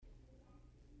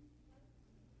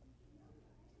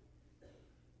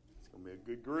Gonna be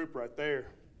a good group right there.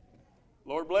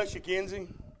 Lord bless you, Kenzie.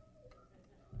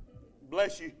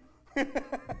 Bless you. Amen.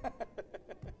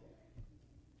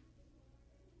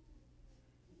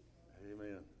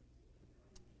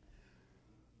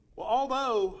 Well,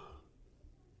 although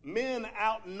men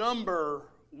outnumber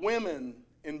women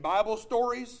in Bible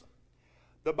stories,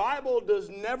 the Bible does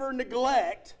never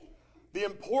neglect the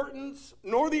importance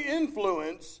nor the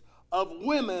influence of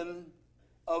women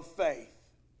of faith.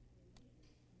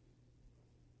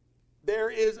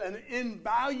 There is an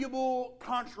invaluable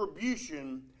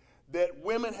contribution that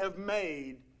women have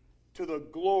made to the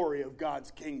glory of God's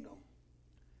kingdom.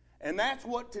 And that's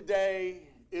what today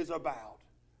is about.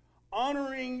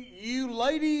 Honoring you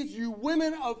ladies, you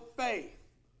women of faith,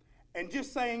 and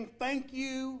just saying thank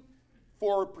you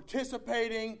for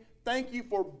participating, thank you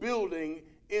for building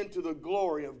into the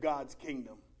glory of God's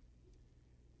kingdom.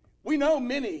 We know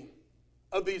many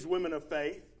of these women of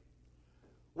faith.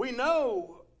 We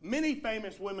know many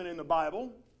famous women in the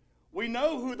Bible. We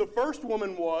know who the first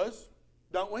woman was,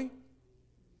 don't we?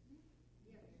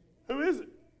 Who is it?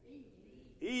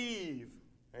 Eve.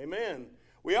 Amen.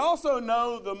 We also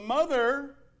know the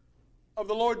mother of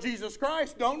the Lord Jesus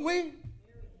Christ, don't we?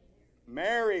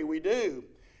 Mary, we do.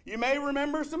 You may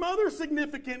remember some other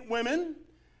significant women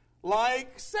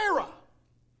like Sarah,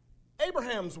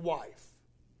 Abraham's wife.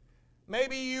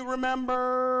 Maybe you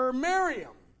remember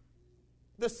Miriam,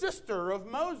 the sister of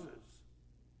Moses.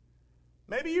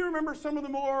 Maybe you remember some of the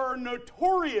more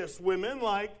notorious women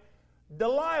like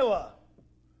Delilah,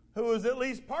 who was at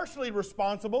least partially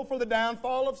responsible for the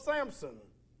downfall of Samson.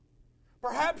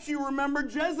 Perhaps you remember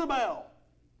Jezebel,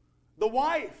 the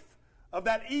wife of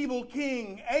that evil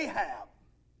king Ahab.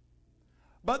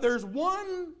 But there's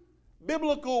one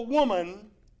biblical woman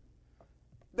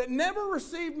that never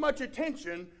received much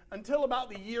attention until about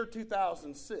the year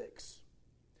 2006.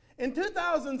 In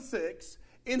 2006,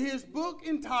 in his book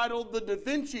entitled The Da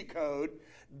Vinci Code,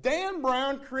 Dan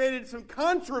Brown created some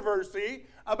controversy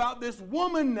about this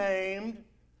woman named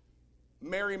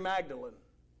Mary Magdalene.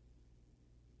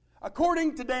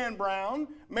 According to Dan Brown,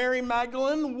 Mary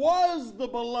Magdalene was the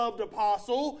beloved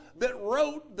apostle that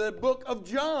wrote the book of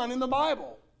John in the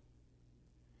Bible.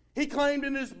 He claimed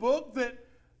in his book that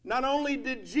not only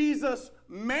did Jesus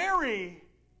marry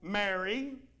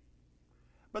Mary,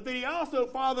 but that he also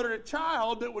fathered a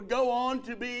child that would go on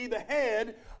to be the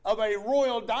head of a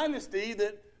royal dynasty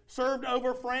that served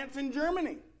over France and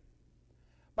Germany.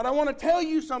 But I want to tell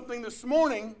you something this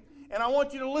morning, and I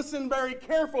want you to listen very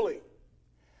carefully.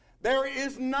 There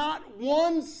is not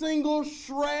one single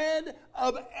shred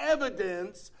of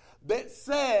evidence that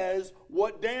says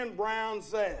what Dan Brown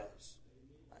says.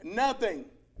 Nothing.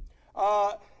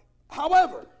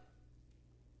 However,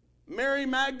 Mary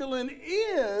Magdalene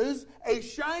is a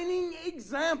shining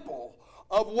example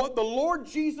of what the Lord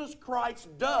Jesus Christ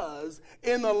does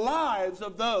in the lives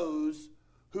of those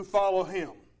who follow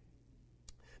him.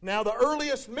 Now, the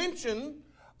earliest mention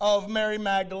of Mary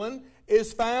Magdalene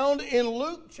is found in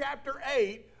Luke chapter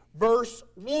 8, verse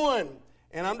 1.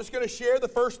 And I'm just going to share the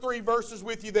first 3 verses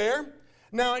with you there.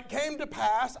 Now, it came to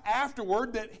pass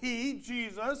afterward that he,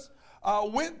 Jesus,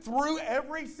 went through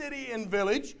every city and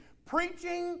village,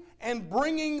 preaching and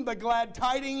bringing the glad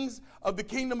tidings of the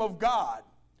kingdom of God.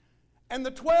 And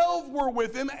the 12 were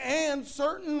with him, and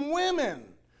certain women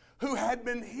who had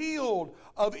been healed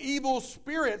of evil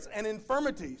spirits and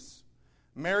infirmities.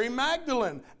 Mary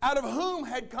Magdalene, out of whom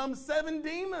had come 7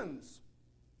 demons.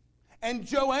 And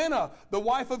Joanna, the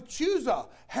wife of Chuza,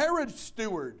 Herod's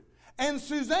steward. And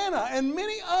Susanna, and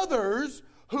many others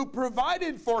who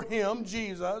provided for him,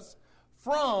 Jesus,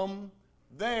 from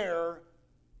their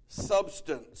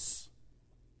substance.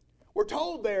 We're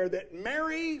told there that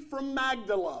Mary from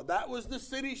Magdala, that was the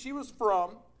city she was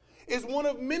from, is one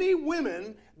of many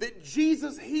women that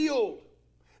Jesus healed.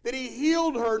 That he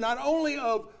healed her not only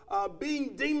of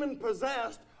being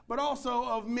demon-possessed, but also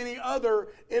of many other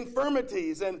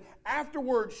infirmities. And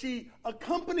afterwards, she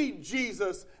accompanied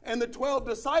Jesus and the 12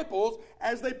 disciples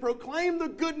as they proclaimed the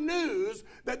good news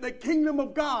that the kingdom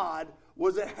of God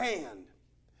was at hand.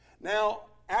 Now,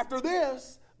 after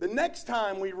this, the next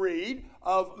time we read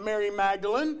of Mary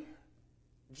Magdalene,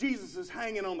 Jesus is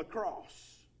hanging on the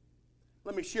cross.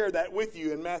 Let me share that with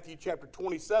you in Matthew chapter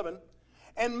 27.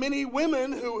 And many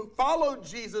women who followed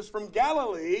Jesus from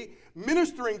Galilee,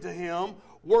 ministering to him,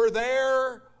 were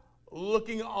there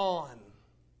looking on.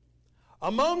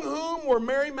 Among whom were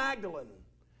Mary Magdalene,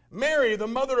 Mary, the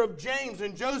mother of James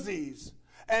and Joses,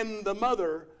 and the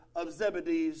mother of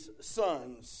Zebedee's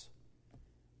sons.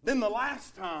 Then the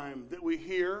last time that we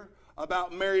hear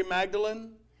about Mary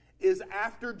Magdalene is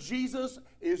after Jesus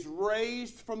is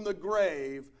raised from the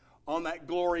grave on that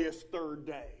glorious third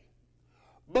day.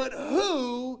 But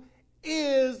who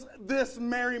is this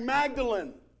Mary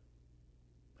Magdalene?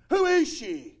 Who is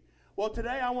she? Well,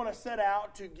 today I want to set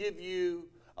out to give you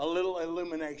a little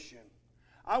illumination.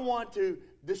 I want to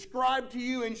describe to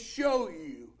you and show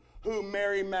you who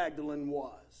Mary Magdalene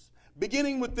was.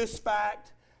 Beginning with this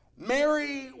fact,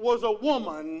 Mary was a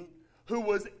woman who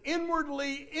was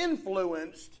inwardly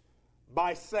influenced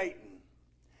by Satan.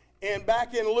 And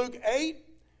back in Luke 8,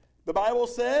 the Bible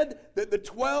said that the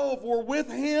 12 were with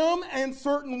him and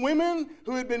certain women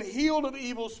who had been healed of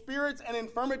evil spirits and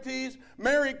infirmities,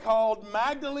 Mary called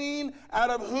Magdalene,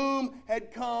 out of whom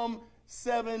had come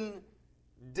 7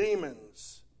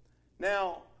 demons.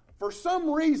 Now, for some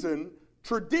reason,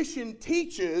 tradition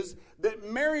teaches that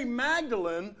Mary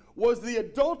Magdalene was the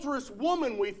adulterous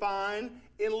woman we find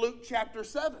in Luke chapter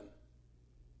 7.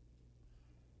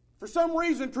 For some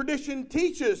reason, tradition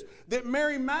teaches that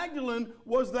Mary Magdalene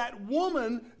was that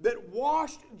woman that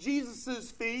washed Jesus'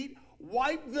 feet,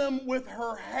 wiped them with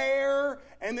her hair,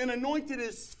 and then anointed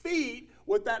his feet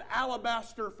with that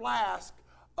alabaster flask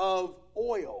of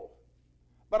oil.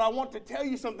 But I want to tell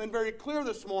you something very clear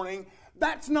this morning.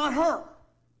 That's not her.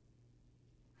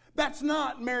 That's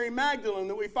not Mary Magdalene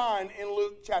that we find in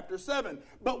Luke chapter 7.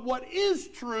 But what is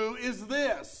true is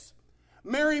this.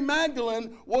 Mary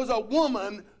Magdalene was a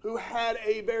woman who had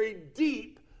a very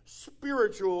deep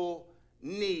spiritual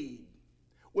need.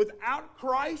 Without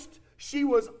Christ, she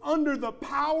was under the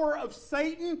power of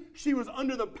Satan. She was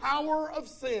under the power of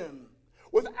sin.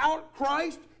 Without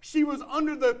Christ, she was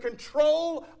under the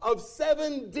control of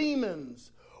 7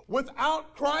 demons.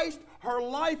 Without Christ, her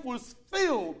life was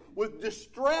filled with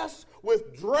distress,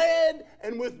 with dread,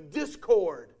 and with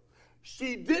discord.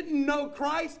 She didn't know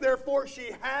Christ, therefore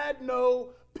she had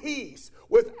no peace.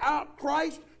 Without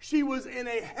Christ, she was in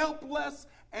a helpless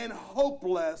and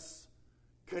hopeless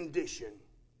condition.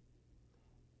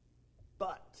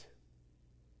 But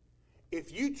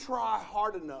if you try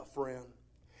hard enough, friend,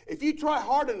 if you try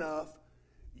hard enough,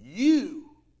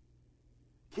 you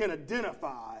can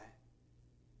identify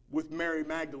with Mary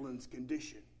Magdalene's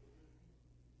condition.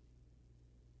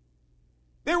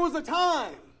 There was a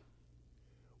time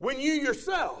when you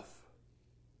yourself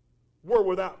were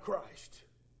without Christ.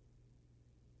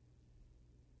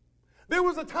 There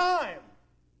was a time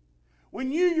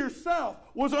when you yourself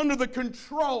was under the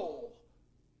control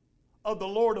of the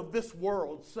Lord of this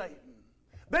world, Satan.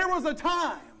 There was a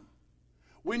time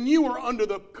when you were under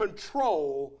the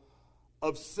control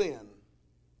of sin.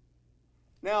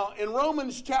 Now, in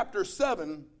Romans chapter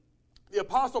 7, the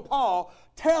Apostle Paul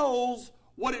tells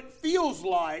what it feels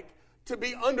like to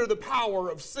be under the power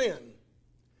of sin.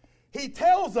 He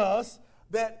tells us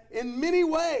that in many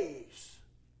ways,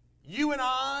 you and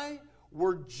I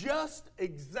were just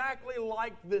exactly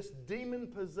like this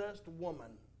demon-possessed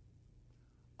woman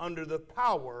under the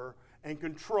power and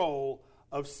control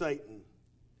of Satan.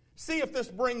 See if this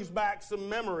brings back some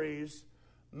memories.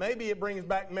 Maybe it brings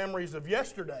back memories of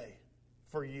yesterday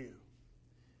for you.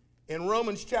 In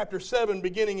Romans chapter 7,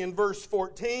 beginning in verse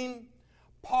 14,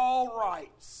 Paul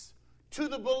writes to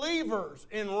the believers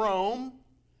in Rome,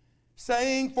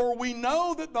 saying, "For we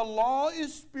know that the law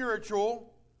is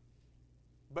spiritual,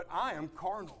 but I am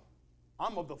carnal."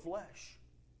 I'm of the flesh,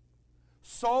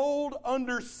 sold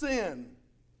under sin.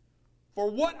 For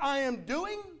what I am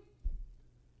doing,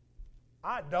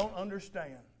 I don't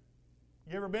understand.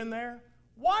 You ever been there?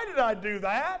 Why did I do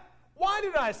that? Why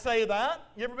did I say that?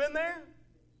 You ever been there?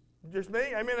 Just me?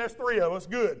 Amen. That's 3 of us.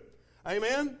 Good.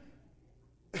 Amen.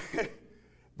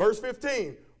 Verse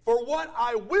 15. For what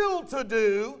I will to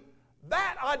do,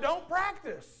 that I don't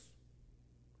practice.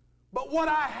 But what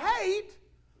I hate,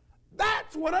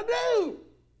 that's what I do.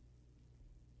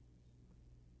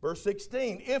 Verse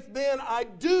 16. If then I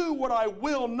do what I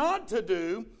will not to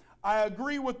do, I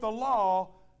agree with the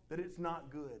law that it's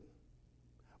not good.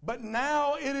 But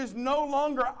now it is no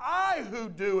longer I who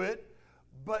do it,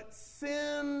 but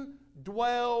sin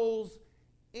dwells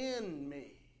in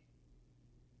me.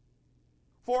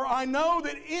 For I know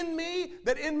that in me,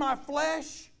 that in my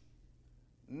flesh,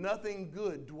 nothing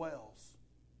good dwells.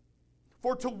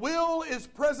 For to will is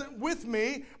present with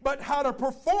me, but how to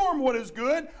perform what is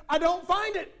good, I don't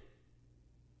find it.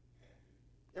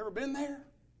 Ever been there?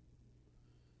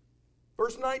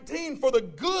 Verse 19, for the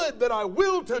good that I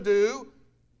will to do,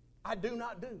 I do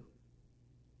not do.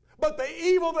 But the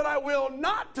evil that I will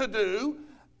not to do,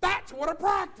 that's what I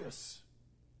practice.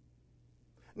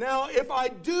 Now, if I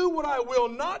do what I will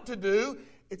not to do,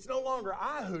 it's no longer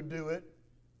I who do it.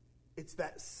 It's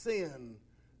that sin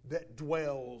that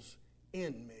dwells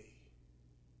in me.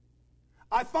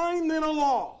 I find then a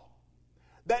law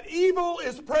that evil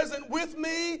is present with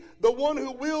me, the one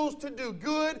who wills to do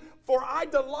good, for I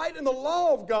delight in the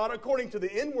law of God according to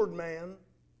the inward man.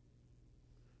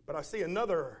 But I see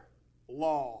another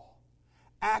law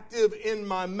active in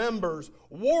my members,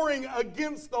 warring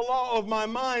against the law of my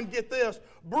mind, get this,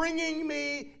 bringing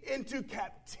me into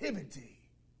captivity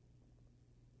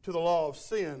to the law of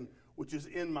sin which is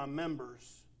in my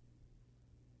members.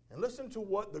 And listen to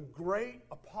what the great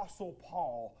Apostle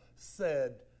Paul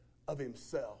said of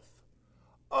himself.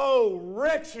 Oh,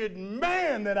 wretched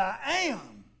man that I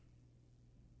am!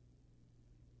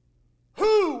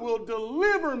 Who will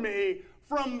deliver me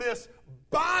from this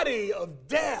body of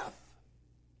death?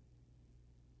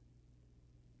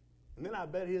 And then I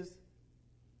bet his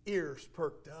ears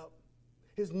perked up.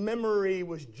 His memory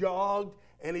was jogged,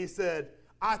 and he said,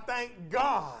 I thank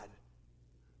God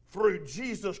through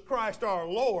Jesus Christ our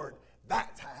Lord.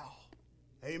 That's how.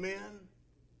 Amen.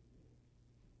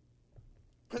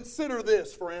 Consider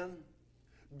this, friend.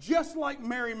 Just like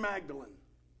Mary Magdalene,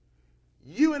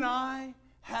 you and I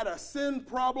had a sin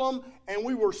problem and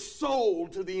we were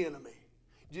sold to the enemy.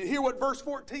 Did you hear what verse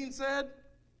 14 said?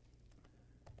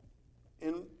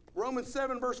 In Romans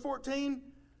 7 verse 14,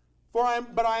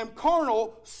 but I am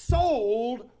carnal,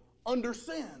 sold under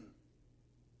sin.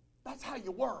 That's how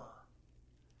you were.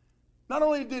 Not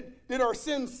only did our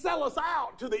sin sell us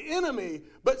out to the enemy,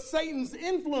 but Satan's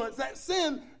influence, that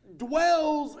sin,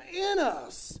 dwells in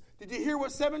us. Did you hear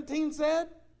what 17 said?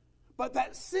 But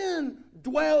that sin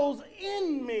dwells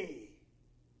in me.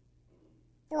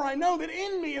 For I know that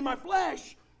in me, in my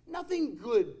flesh, nothing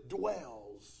good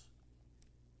dwells.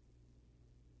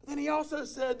 But then he also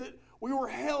said that we were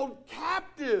held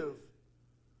captive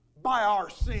by our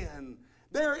sin.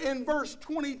 There in verse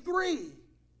 23,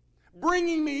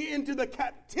 bringing me into the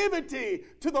captivity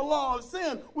to the law of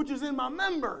sin, which is in my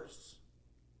members.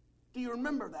 Do you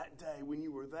remember that day when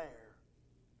you were there?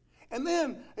 And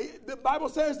then the Bible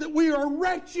says that we are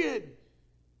wretched.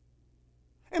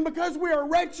 And because we are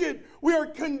wretched, we are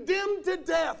condemned to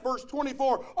death. Verse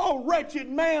 24, oh, wretched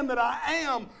man that I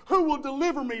am, who will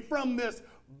deliver me from this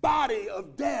body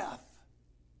of death?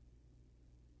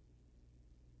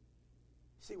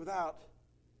 See, without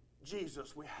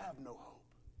Jesus, we have no hope.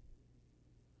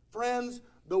 Friends,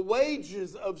 the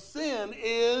wages of sin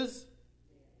is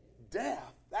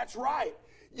death. That's right.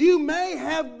 You may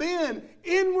have been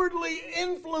inwardly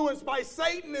influenced by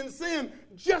Satan and sin,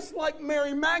 just like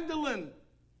Mary Magdalene.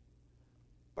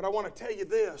 But I want to tell you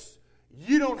this,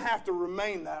 you don't have to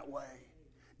remain that way.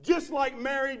 Just like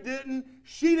Mary didn't,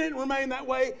 she didn't remain that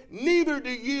way, neither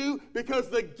do you, because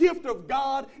the gift of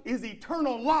God is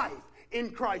eternal life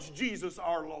in Christ Jesus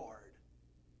our Lord.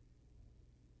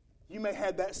 You may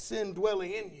have that sin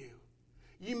dwelling in you.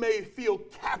 You may feel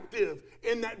captive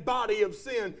in that body of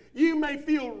sin. You may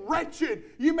feel wretched.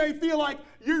 You may feel like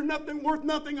you're worth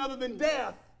nothing other than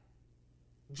death.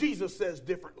 Jesus says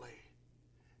differently.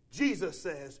 Jesus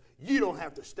says you don't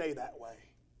have to stay that way.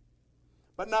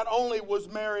 But not only was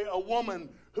Mary a woman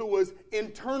who was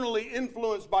internally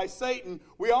influenced by Satan,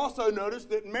 we also notice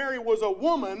that Mary was a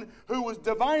woman who was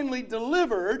divinely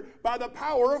delivered by the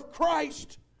power of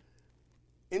Christ.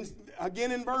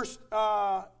 Again in verse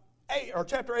 8, or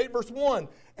chapter 8, verse 1,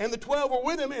 and the 12 were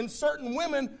with him, and certain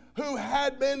women who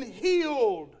had been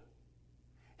healed.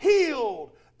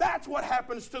 Healed. That's what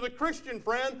happens to the Christian,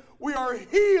 friend. We are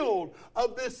healed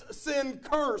of this sin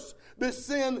curse, this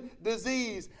sin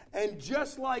disease. And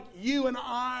just like you and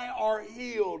I are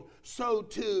healed, so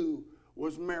too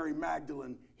was Mary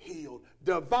Magdalene healed,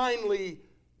 divinely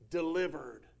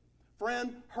delivered.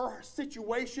 Friend, her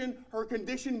situation, her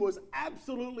condition was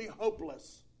absolutely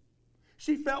hopeless.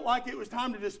 She felt like it was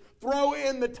time to just throw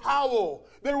in the towel.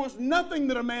 There was nothing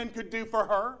that a man could do for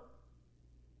her.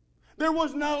 There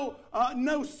was no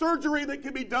surgery that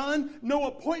could be done, no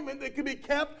appointment that could be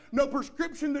kept, no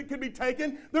prescription that could be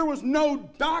taken. There was no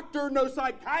doctor, no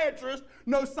psychiatrist,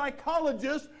 no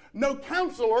psychologist, no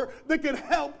counselor that could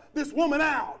help this woman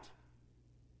out.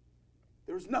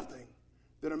 There was nothing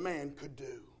that a man could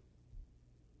do.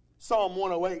 Psalm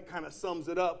 108 kind of sums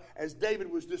it up as David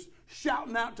was just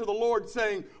shouting out to the Lord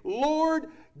saying, Lord,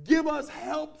 give us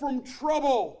help from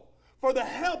trouble, for the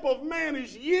help of man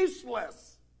is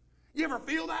useless. You ever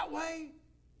feel that way?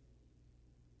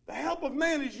 The help of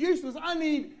man is useless. I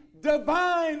need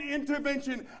divine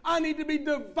intervention. I need to be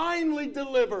divinely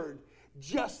delivered,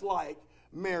 just like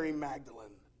Mary Magdalene.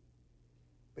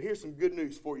 But here's some good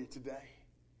news for you today.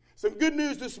 Some good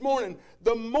news this morning.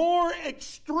 The more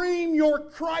extreme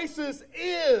your crisis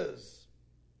is,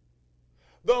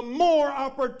 the more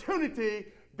opportunity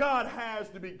God has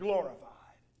to be glorified.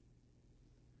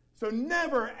 So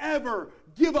never, ever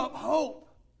give up hope.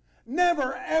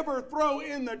 Never, ever throw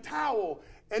in the towel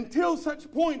until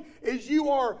such point as you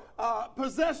are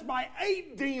possessed by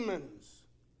 8 demons.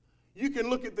 You can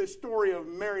look at this story of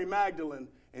Mary Magdalene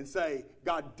and say,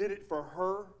 God did it for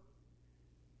her.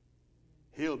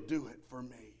 He'll do it for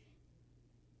me.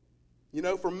 You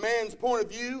know, from man's point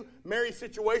of view, Mary's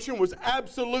situation was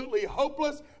absolutely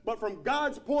hopeless. But from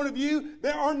God's point of view,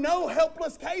 there are no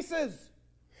helpless cases.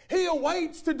 He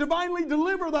awaits to divinely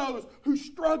deliver those who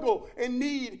struggle and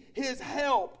need His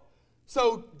help.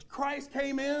 So Christ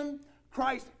came in,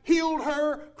 Christ healed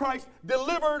her, Christ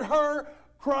delivered her,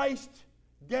 Christ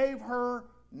gave her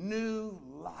new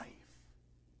life.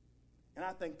 And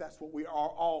I think that's what we are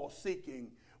all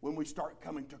seeking when we start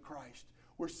coming to Christ.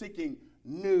 We're seeking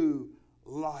new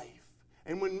life.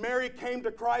 And when Mary came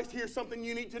to Christ, here's something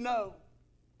you need to know.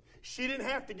 She didn't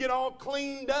have to get all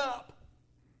cleaned up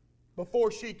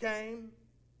before she came.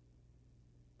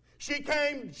 She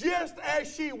came just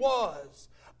as she was,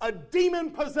 a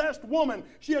demon-possessed woman.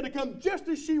 She had to come just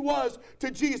as she was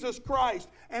to Jesus Christ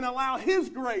and allow His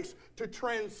grace to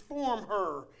transform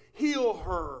her, heal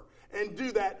her, and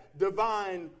do that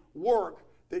divine work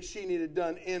that she needed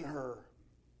done in her.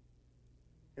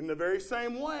 In the very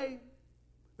same way,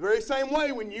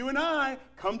 when you and I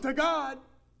come to God,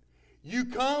 you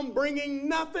come bringing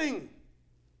nothing.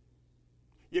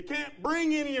 You can't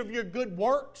bring any of your good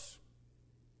works.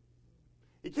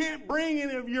 You can't bring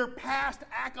any of your past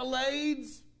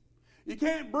accolades. You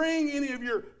can't bring any of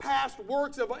your past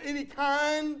works of any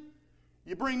kind.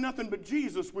 You bring nothing but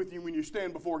Jesus with you when you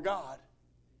stand before God.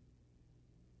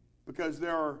 Because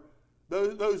there are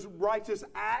those righteous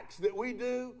acts that we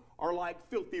do are like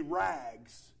filthy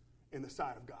rags in the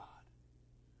sight of God.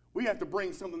 We have to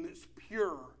bring something that's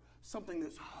pure, something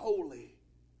that's holy,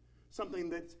 something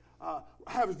that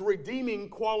has redeeming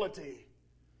quality.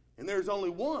 And there's only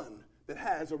one that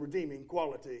has a redeeming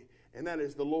quality, and that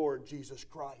is the Lord Jesus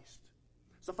Christ.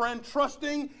 So friend,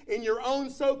 trusting in your own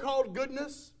so-called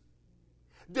goodness,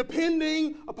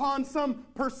 depending upon some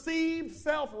perceived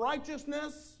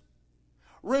self-righteousness,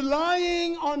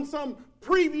 relying on some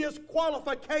previous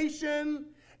qualification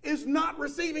is not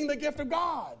receiving the gift of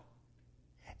God.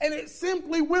 And it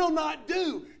simply will not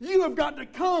do. You have got to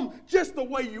come just the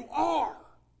way you are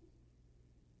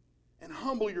and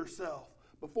humble yourself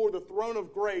before the throne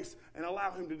of grace and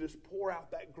allow Him to just pour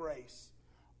out that grace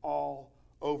all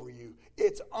over you.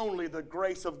 It's only the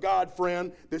grace of God,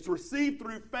 friend, that's received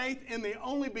through faith in the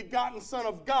only begotten Son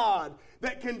of God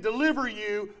that can deliver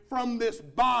you from this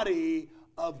body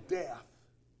of death.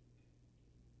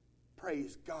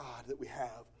 Praise God that we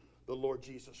have the Lord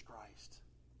Jesus Christ.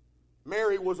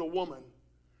 Mary was a woman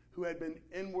who had been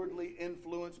inwardly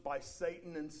influenced by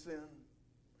Satan and sin.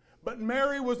 But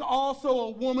Mary was also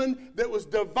a woman that was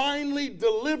divinely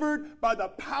delivered by the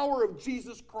power of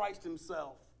Jesus Christ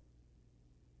Himself.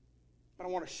 But I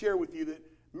want to share with you that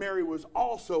Mary was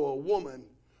also a woman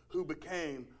who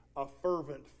became a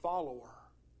fervent follower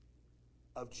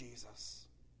of Jesus.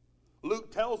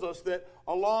 Luke tells us that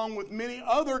along with many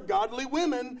other godly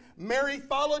women, Mary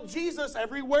followed Jesus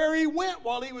everywhere He went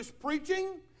while He was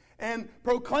preaching and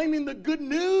proclaiming the good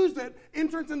news that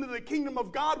entrance into the kingdom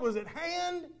of God was at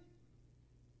hand.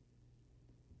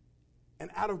 And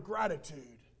out of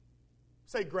gratitude,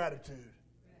 say gratitude.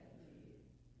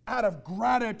 Out of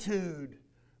gratitude,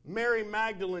 Mary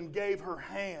Magdalene gave her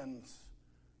hands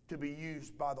to be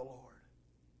used by the Lord.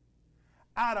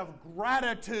 Out of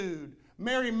gratitude,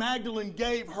 Mary Magdalene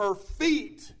gave her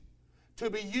feet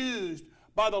to be used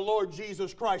by the Lord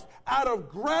Jesus Christ. Out of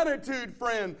gratitude,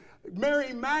 friend,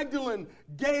 Mary Magdalene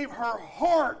gave her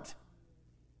heart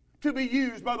to be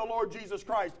used by the Lord Jesus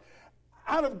Christ.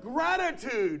 Out of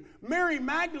gratitude, Mary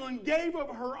Magdalene gave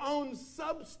of her own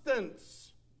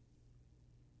substance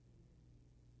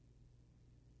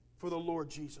for the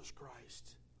Lord Jesus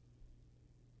Christ.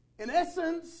 In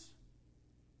essence,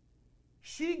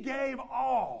 she gave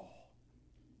all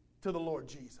to the Lord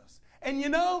Jesus. And you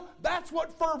know, that's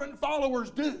what fervent followers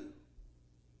do.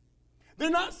 They're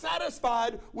not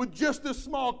satisfied with just this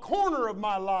small corner of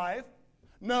my life.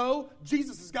 No,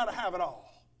 Jesus has got to have it all.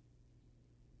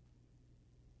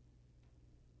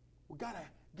 We've got to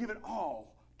give it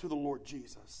all to the Lord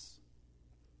Jesus.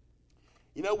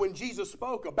 You know, when Jesus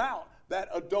spoke about that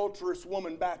adulterous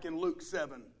woman back in Luke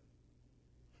 7,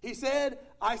 He said,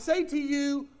 I say to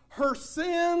you, her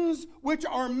sins, which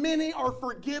are many, are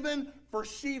forgiven, for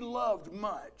she loved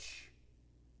much.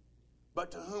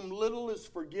 But to whom little is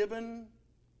forgiven,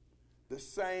 the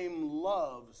same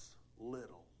loves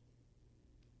little.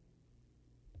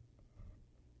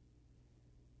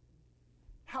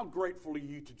 How grateful are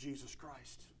you to Jesus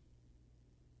Christ?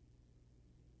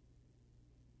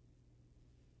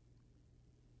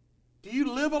 Do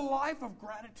you live a life of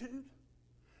gratitude?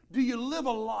 Do you live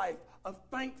a life of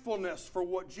thankfulness for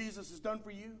what Jesus has done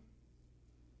for you?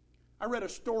 I read a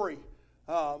story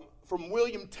from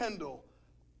William Tyndall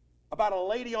about a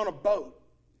lady on a boat.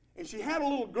 And she had a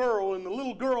little girl, and the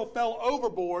little girl fell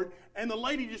overboard, and the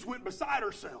lady just went beside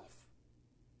herself.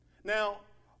 Now,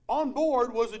 on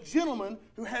board was a gentleman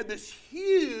who had this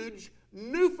huge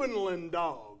Newfoundland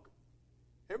dog.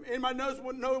 Anybody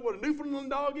know what a Newfoundland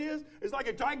dog is? It's like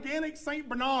a gigantic St.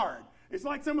 Bernard. It's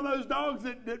like some of those dogs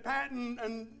that Pat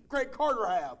and Craig Carter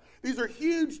have. These are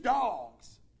huge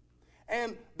dogs.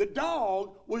 And the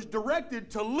dog was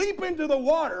directed to leap into the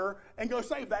water and go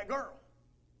save that girl.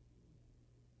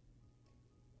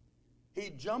 He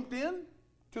jumped in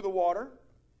to the water,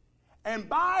 and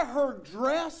by her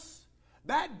dress,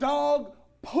 that dog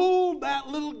pulled that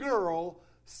little girl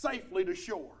safely to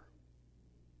shore.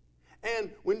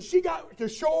 And when she got to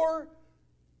shore,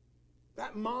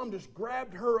 that mom just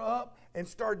grabbed her up and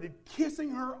started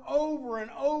kissing her over and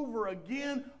over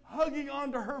again, hugging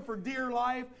onto her for dear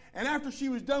life. And after she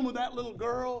was done with that little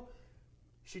girl,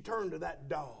 she turned to that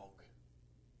dog.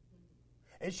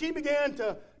 And she began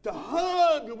to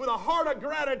hug with a heart of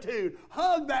gratitude,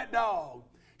 hug that dog.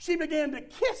 She began to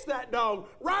kiss that dog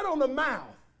right on the mouth.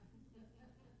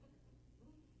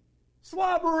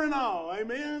 Slobber and all,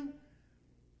 amen?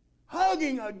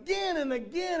 Hugging again and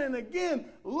again and again,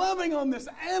 loving on this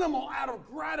animal out of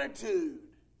gratitude.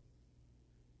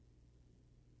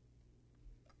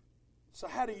 So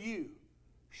how do you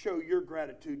show your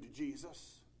gratitude to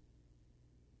Jesus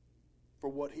for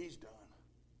what He's done?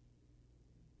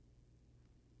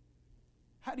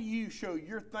 How do you show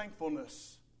your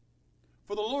thankfulness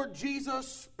for the Lord Jesus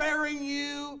sparing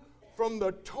you from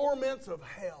the torments of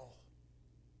hell?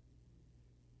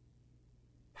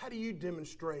 How do you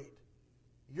demonstrate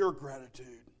your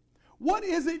gratitude? What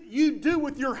is it you do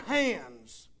with your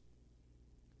hands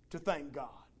to thank God?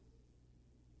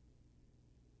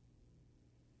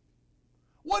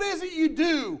 What is it you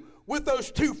do with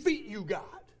those 2 feet you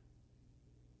got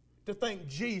to thank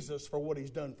Jesus for what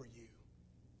He's done for you?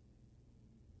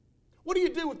 What do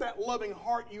you do with that loving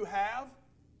heart you have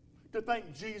to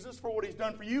thank Jesus for what He's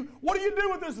done for you? What do you do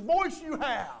with this voice you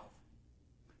have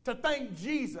to thank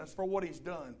Jesus for what He's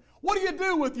done? What do you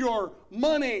do with your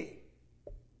money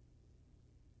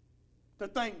to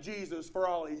thank Jesus for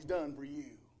all He's done for you?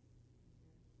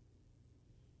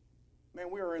 Man,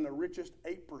 we are in the richest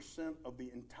 8% of the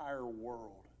entire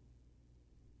world.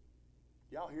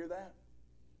 Y'all hear that?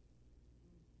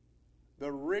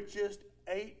 The richest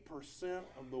 8%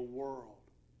 of the world.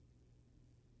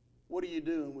 What are you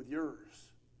doing with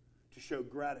yours to show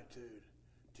gratitude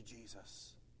to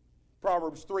Jesus?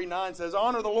 Proverbs 3:9 says,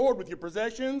 honor the Lord with your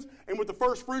possessions and with the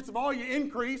first fruits of all your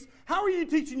increase. How are you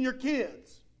teaching your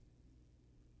kids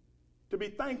to be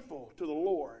thankful to the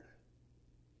Lord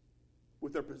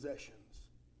with their possessions?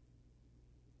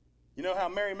 You know how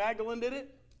Mary Magdalene did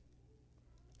it?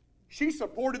 She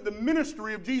supported the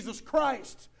ministry of Jesus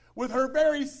Christ with her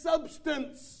very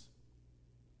substance.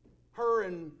 Her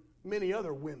and many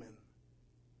other women.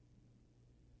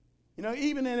 You know,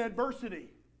 even in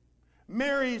adversity,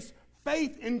 Mary's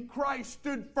faith in Christ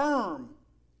stood firm.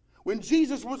 When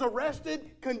Jesus was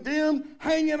arrested, condemned,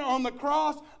 hanging on the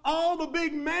cross, all the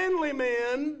big manly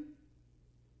men,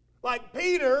 like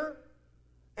Peter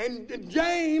and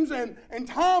James and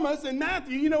Thomas and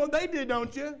Matthew, you know what they did,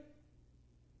 don't you?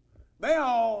 They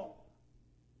all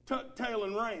tucked tail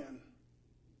and ran.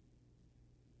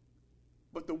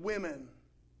 But the women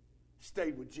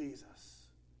stayed with Jesus.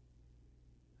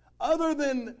 Other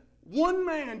than one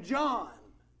man, John,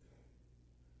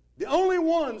 the only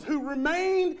ones who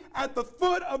remained at the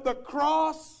foot of the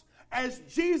cross as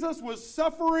Jesus was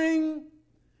suffering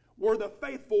were the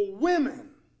faithful women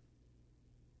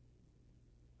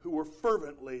who were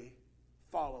fervently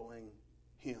following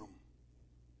Him.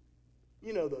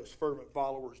 You know those fervent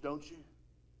followers, don't you?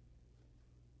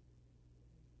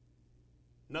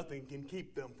 Nothing can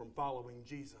keep them from following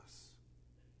Jesus.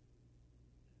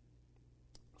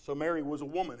 So Mary was a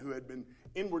woman who had been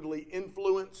inwardly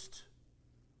influenced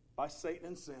by Satan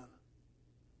and sin.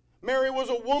 Mary was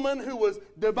a woman who was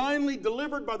divinely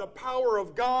delivered by the power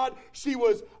of God. She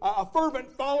was a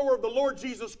fervent follower of the Lord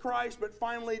Jesus Christ. But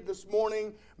finally this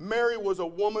morning, Mary was a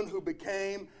woman who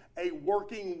became a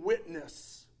working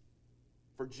witness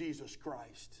for Jesus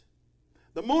Christ.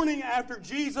 The morning after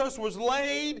Jesus was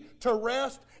laid to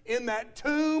rest in that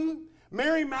tomb,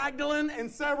 Mary Magdalene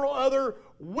and several other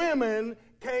women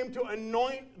came to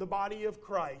anoint the body of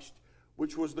Christ,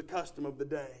 which was the custom of the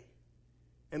day.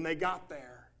 And they got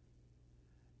there,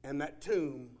 and that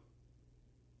tomb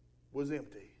was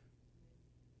empty.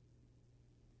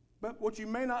 But what you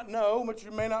may not know, what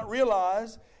you may not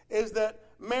realize, is that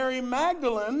Mary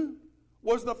Magdalene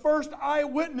was the first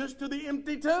eyewitness to the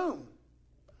empty tomb.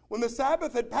 When the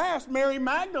Sabbath had passed, Mary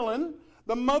Magdalene,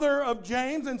 the mother of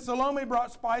James and Salome,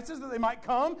 brought spices that they might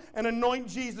come and anoint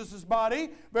Jesus' body.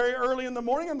 Very early in the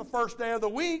morning on the first day of the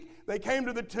week, they came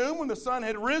to the tomb when the sun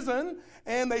had risen,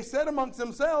 and they said amongst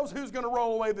themselves, who's going to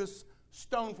roll away this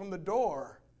stone from the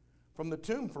door, from the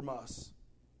tomb from us?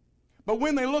 But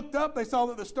when they looked up, they saw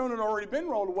that the stone had already been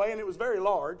rolled away, and it was very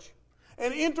large.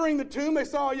 And entering the tomb, they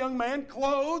saw a young man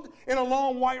clothed in a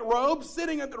long white robe,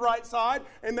 sitting at the right side,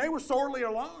 and they were sorely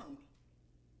alarmed.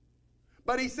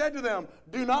 But he said to them,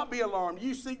 do not be alarmed.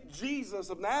 You seek Jesus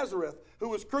of Nazareth, who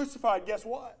was crucified. Guess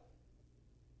what?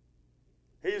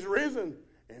 He's risen,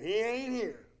 and he ain't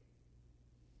here.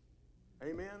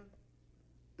 Amen?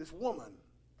 This woman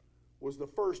was the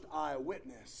first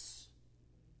eyewitness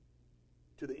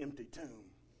to the empty tomb.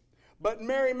 But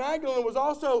Mary Magdalene was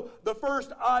also the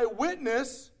first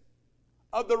eyewitness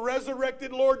of the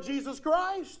resurrected Lord Jesus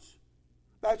Christ.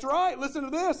 That's right. Listen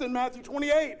to this in Matthew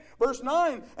 28, verse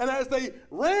 9. And as they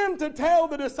ran to tell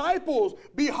the disciples,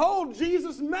 behold,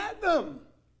 Jesus met them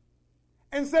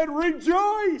and said,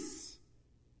 rejoice.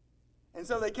 And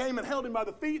so they came and held him by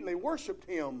the feet and they worshiped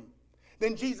him.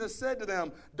 Then Jesus said to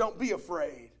them, don't be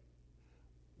afraid.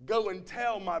 Go and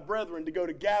tell my brethren to go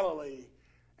to Galilee,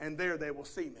 and there they will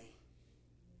see me.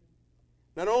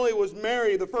 Not only was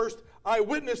Mary the first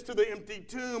eyewitness to the empty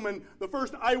tomb and the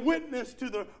first eyewitness to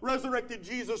the resurrected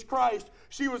Jesus Christ,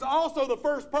 she was also the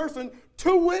first person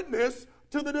to witness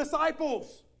to the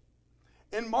disciples.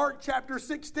 In Mark chapter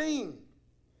 16,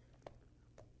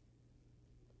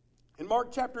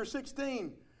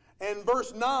 and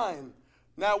verse 9,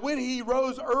 now when he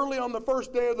rose early on the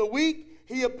first day of the week,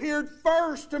 he appeared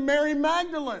first to Mary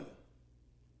Magdalene,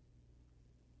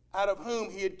 out of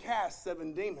whom he had cast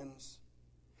 7 demons.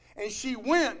 And she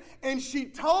went and she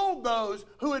told those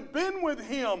who had been with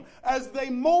him as they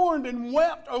mourned and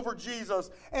wept over Jesus.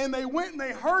 And they went and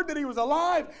they heard that he was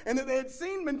alive and that they had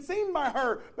been seen by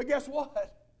her. But guess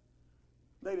what?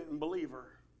 They didn't believe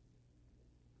her.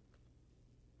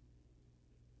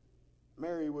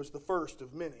 Mary was the first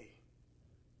of many.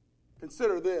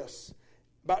 Consider this.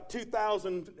 About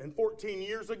 2014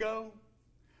 years ago,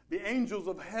 the angels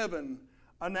of heaven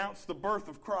announced the birth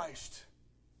of Christ.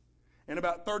 And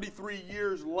about 33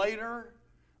 years later,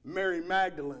 Mary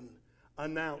Magdalene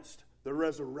announced the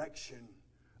resurrection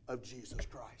of Jesus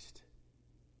Christ.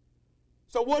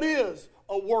 So what is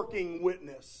a working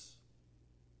witness?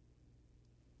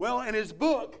 Well, in his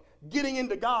book, Getting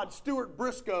into God, Stuart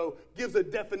Briscoe gives a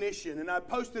definition, and I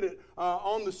posted it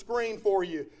on the screen for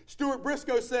you. Stuart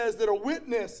Briscoe says that a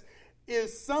witness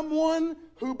is someone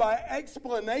who by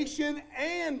explanation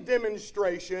and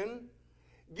demonstration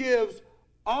gives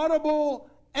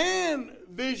audible and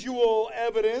visual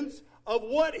evidence of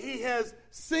what he has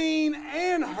seen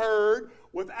and heard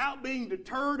without being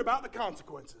deterred about the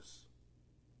consequences.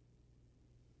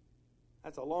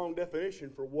 That's a long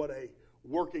definition for what a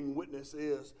working witness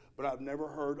is, but I've never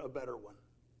heard a better one.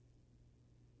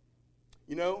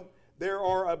 You know, there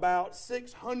are about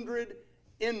 600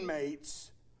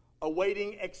 inmates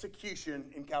awaiting execution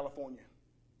in California.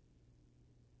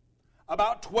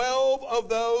 About 12 of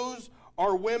those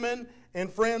are women,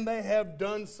 and friend, they have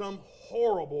done some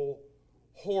horrible,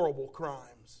 horrible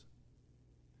crimes.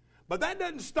 But that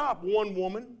doesn't stop one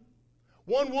woman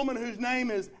whose name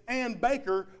is Ann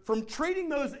Baker, from treating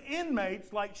those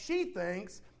inmates like she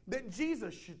thinks that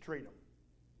Jesus should treat them.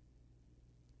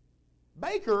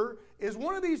 Baker is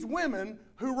one of these women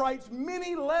who writes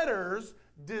many letters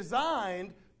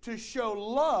designed to show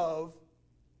love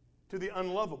to the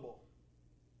unlovable.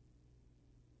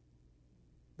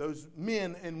 Those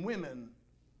men and women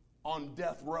on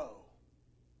death row.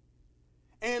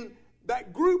 And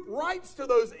that group writes to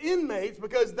those inmates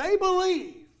because they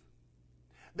believe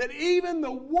that even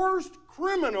the worst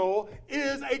criminal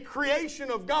is a creation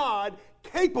of God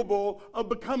capable of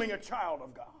becoming a child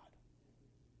of God.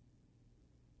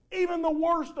 Even the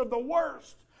worst of the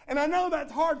worst. And I know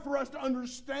that's hard for us to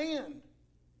understand.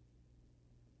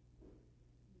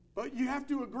 But you have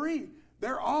to agree,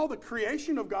 they're all the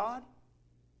creation of God.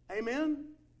 Amen?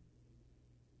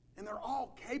 And they're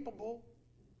all capable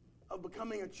of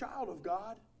becoming a child of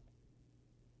God.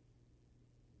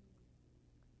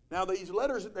 Now, these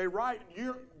letters that they write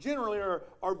generally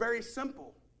are very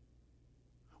simple.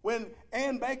 When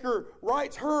Ann Baker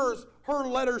writes her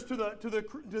letters to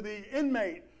the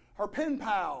inmate, her pen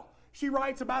pal, she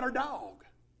writes about her dog.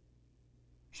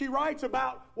 She writes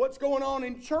about what's going on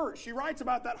in church. She writes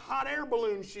about that hot air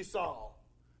balloon she saw.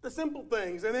 The simple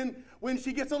things. And then when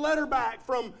she gets a letter back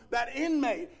from that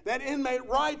inmate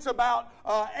writes about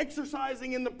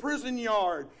exercising in the prison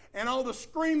yard and all the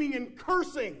screaming and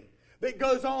cursing that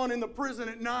goes on in the prison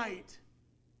at night.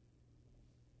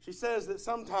 She says that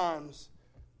sometimes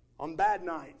on bad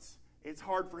nights, it's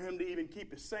hard for him to even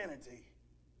keep his sanity.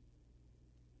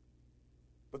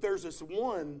 But there's this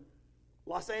one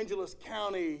Los Angeles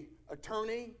County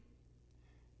attorney,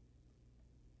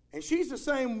 and she's the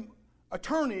same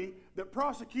attorney that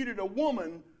prosecuted a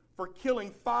woman for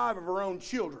killing 5 of her own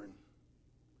children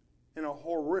in a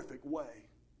horrific way.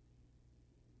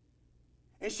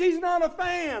 And she's not a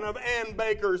fan of Ann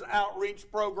Baker's outreach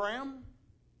program.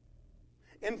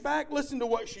 In fact, listen to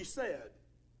what she said.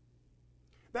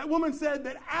 That woman said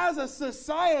that as a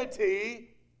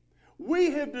society,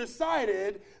 we have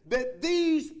decided that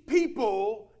these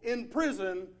people in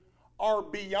prison are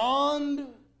beyond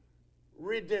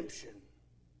redemption.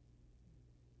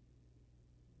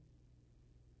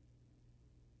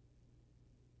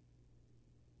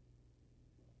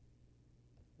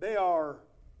 They are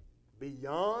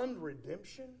beyond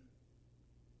redemption.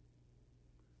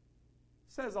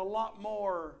 Says a lot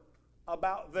more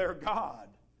about their God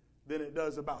than it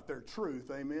does about their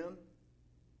truth. Amen?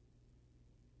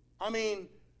 I mean,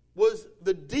 was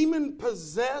the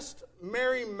demon-possessed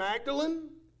Mary Magdalene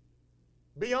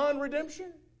beyond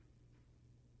redemption?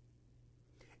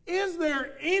 Is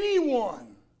there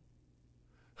anyone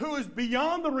who is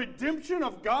beyond the redemption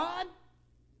of God?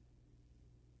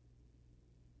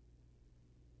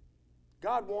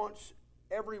 God wants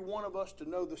every one of us to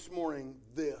know this morning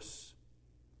this.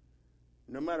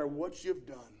 No matter what you've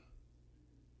done,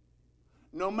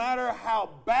 no matter how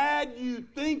bad you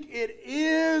think it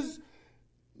is,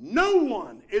 no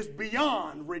one is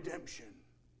beyond redemption.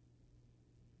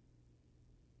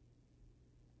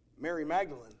 Mary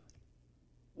Magdalene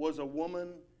was a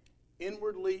woman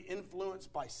inwardly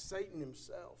influenced by Satan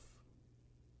himself,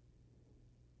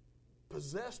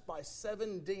 possessed by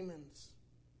 7 demons,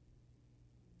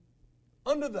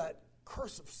 under that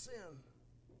curse of sin.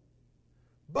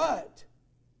 But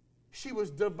she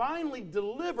was divinely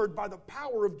delivered by the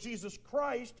power of Jesus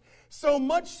Christ, so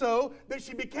much so that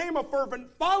she became a fervent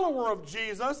follower of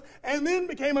Jesus and then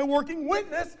became a working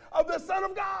witness of the Son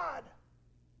of God.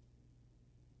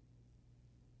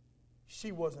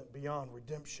 She wasn't beyond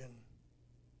redemption.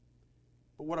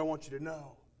 But what I want you to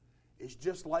know is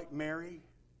just like Mary,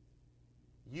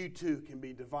 you too can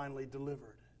be divinely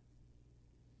delivered.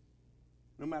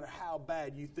 No matter how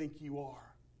bad you think you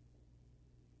are.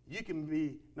 You can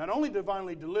be not only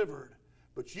divinely delivered,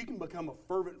 but you can become a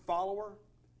fervent follower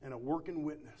and a working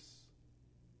witness.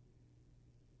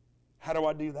 How do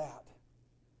I do that?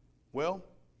 Well,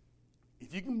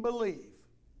 if you can believe,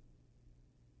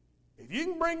 if you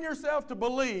can bring yourself to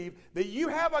believe that you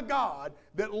have a God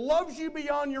that loves you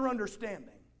beyond your understanding,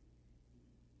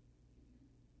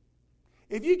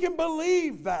 if you can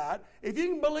believe that, if you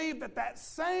can believe that that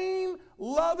same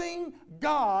loving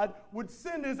God would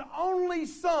send His only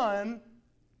Son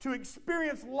to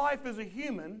experience life as a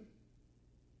human,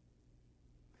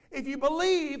 if you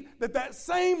believe that that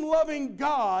same loving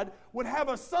God would have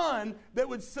a Son that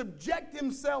would subject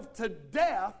Himself to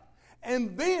death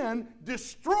and then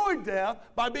destroy death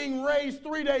by being raised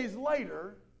 3 days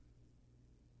later,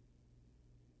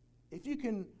 if you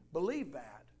can believe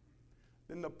that,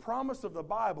 then the promise of the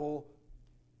Bible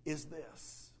is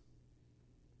this.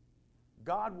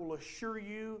 God will assure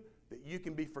you that you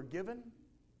can be forgiven,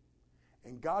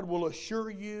 and God will assure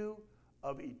you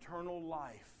of eternal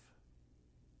life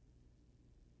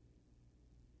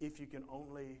if you can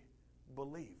only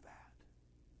believe that.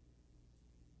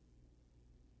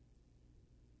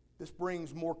 This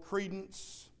brings more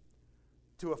credence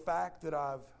to a fact that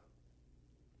I've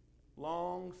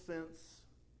long since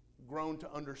grown to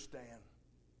understand.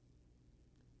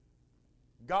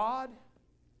 God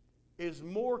is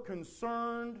more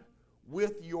concerned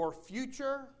with your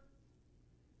future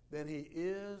than He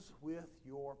is with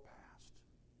your past.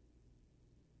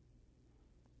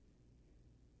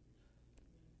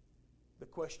 The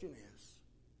question is,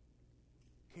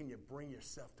 can you bring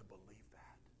yourself to believe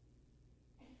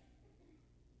that?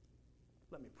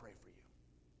 Let me pray for you.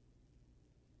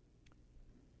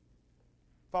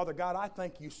 Father God, I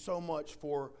thank you so much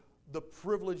for the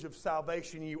privilege of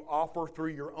salvation you offer through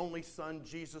your only Son,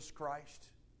 Jesus Christ.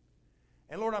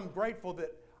 And Lord, I'm grateful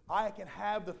that I can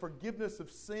have the forgiveness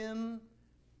of sin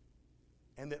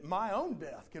and that my own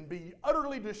death can be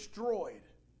utterly destroyed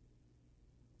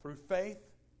through faith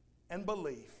and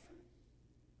belief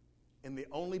in the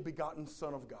only begotten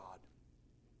Son of God,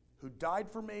 who died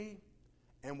for me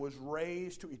and was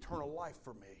raised to eternal life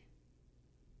for me.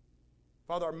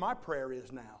 Father, my prayer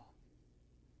is now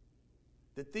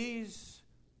that these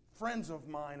friends of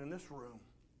mine in this room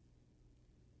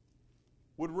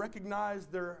would recognize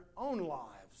their own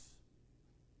lives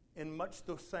in much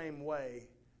the same way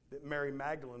that Mary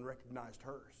Magdalene recognized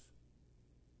hers.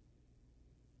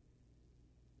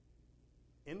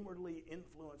 Inwardly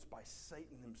influenced by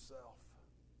Satan himself,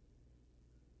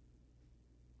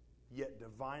 yet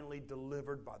divinely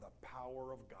delivered by the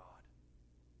power of God.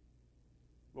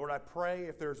 Lord, I pray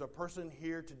if there's a person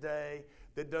here today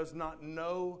that does not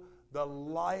know the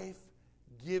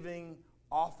life-giving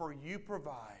offer you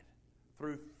provide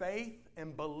through faith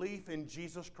and belief in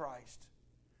Jesus Christ,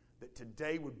 that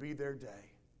today would be their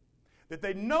day. That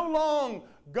they no longer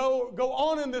go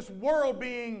on in this world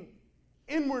being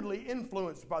inwardly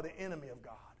influenced by the enemy of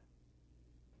God.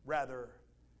 Rather,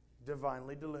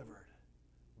 divinely delivered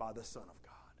by the Son of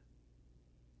God.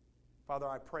 Father,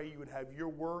 I pray you would have your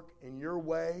work in your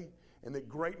way, and that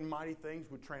great and mighty things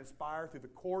would transpire through the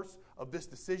course of this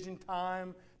decision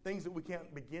time, things that we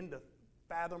can't begin to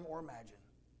fathom or imagine.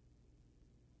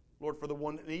 Lord, for the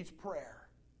one that needs prayer,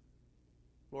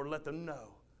 Lord, let them know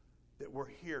that we're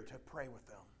here to pray with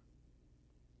them.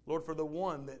 Lord, for the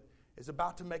one that is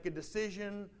about to make a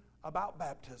decision about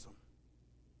baptism,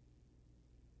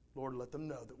 Lord, let them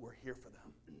know that we're here for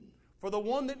them. For the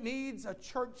one that needs a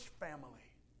church family,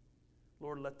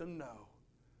 Lord, let them know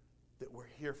that we're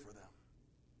here for them.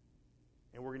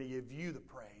 And we're going to give you the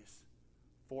praise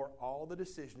for all the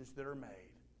decisions that are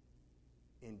made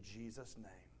in Jesus'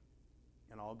 name.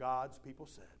 And all God's people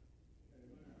said,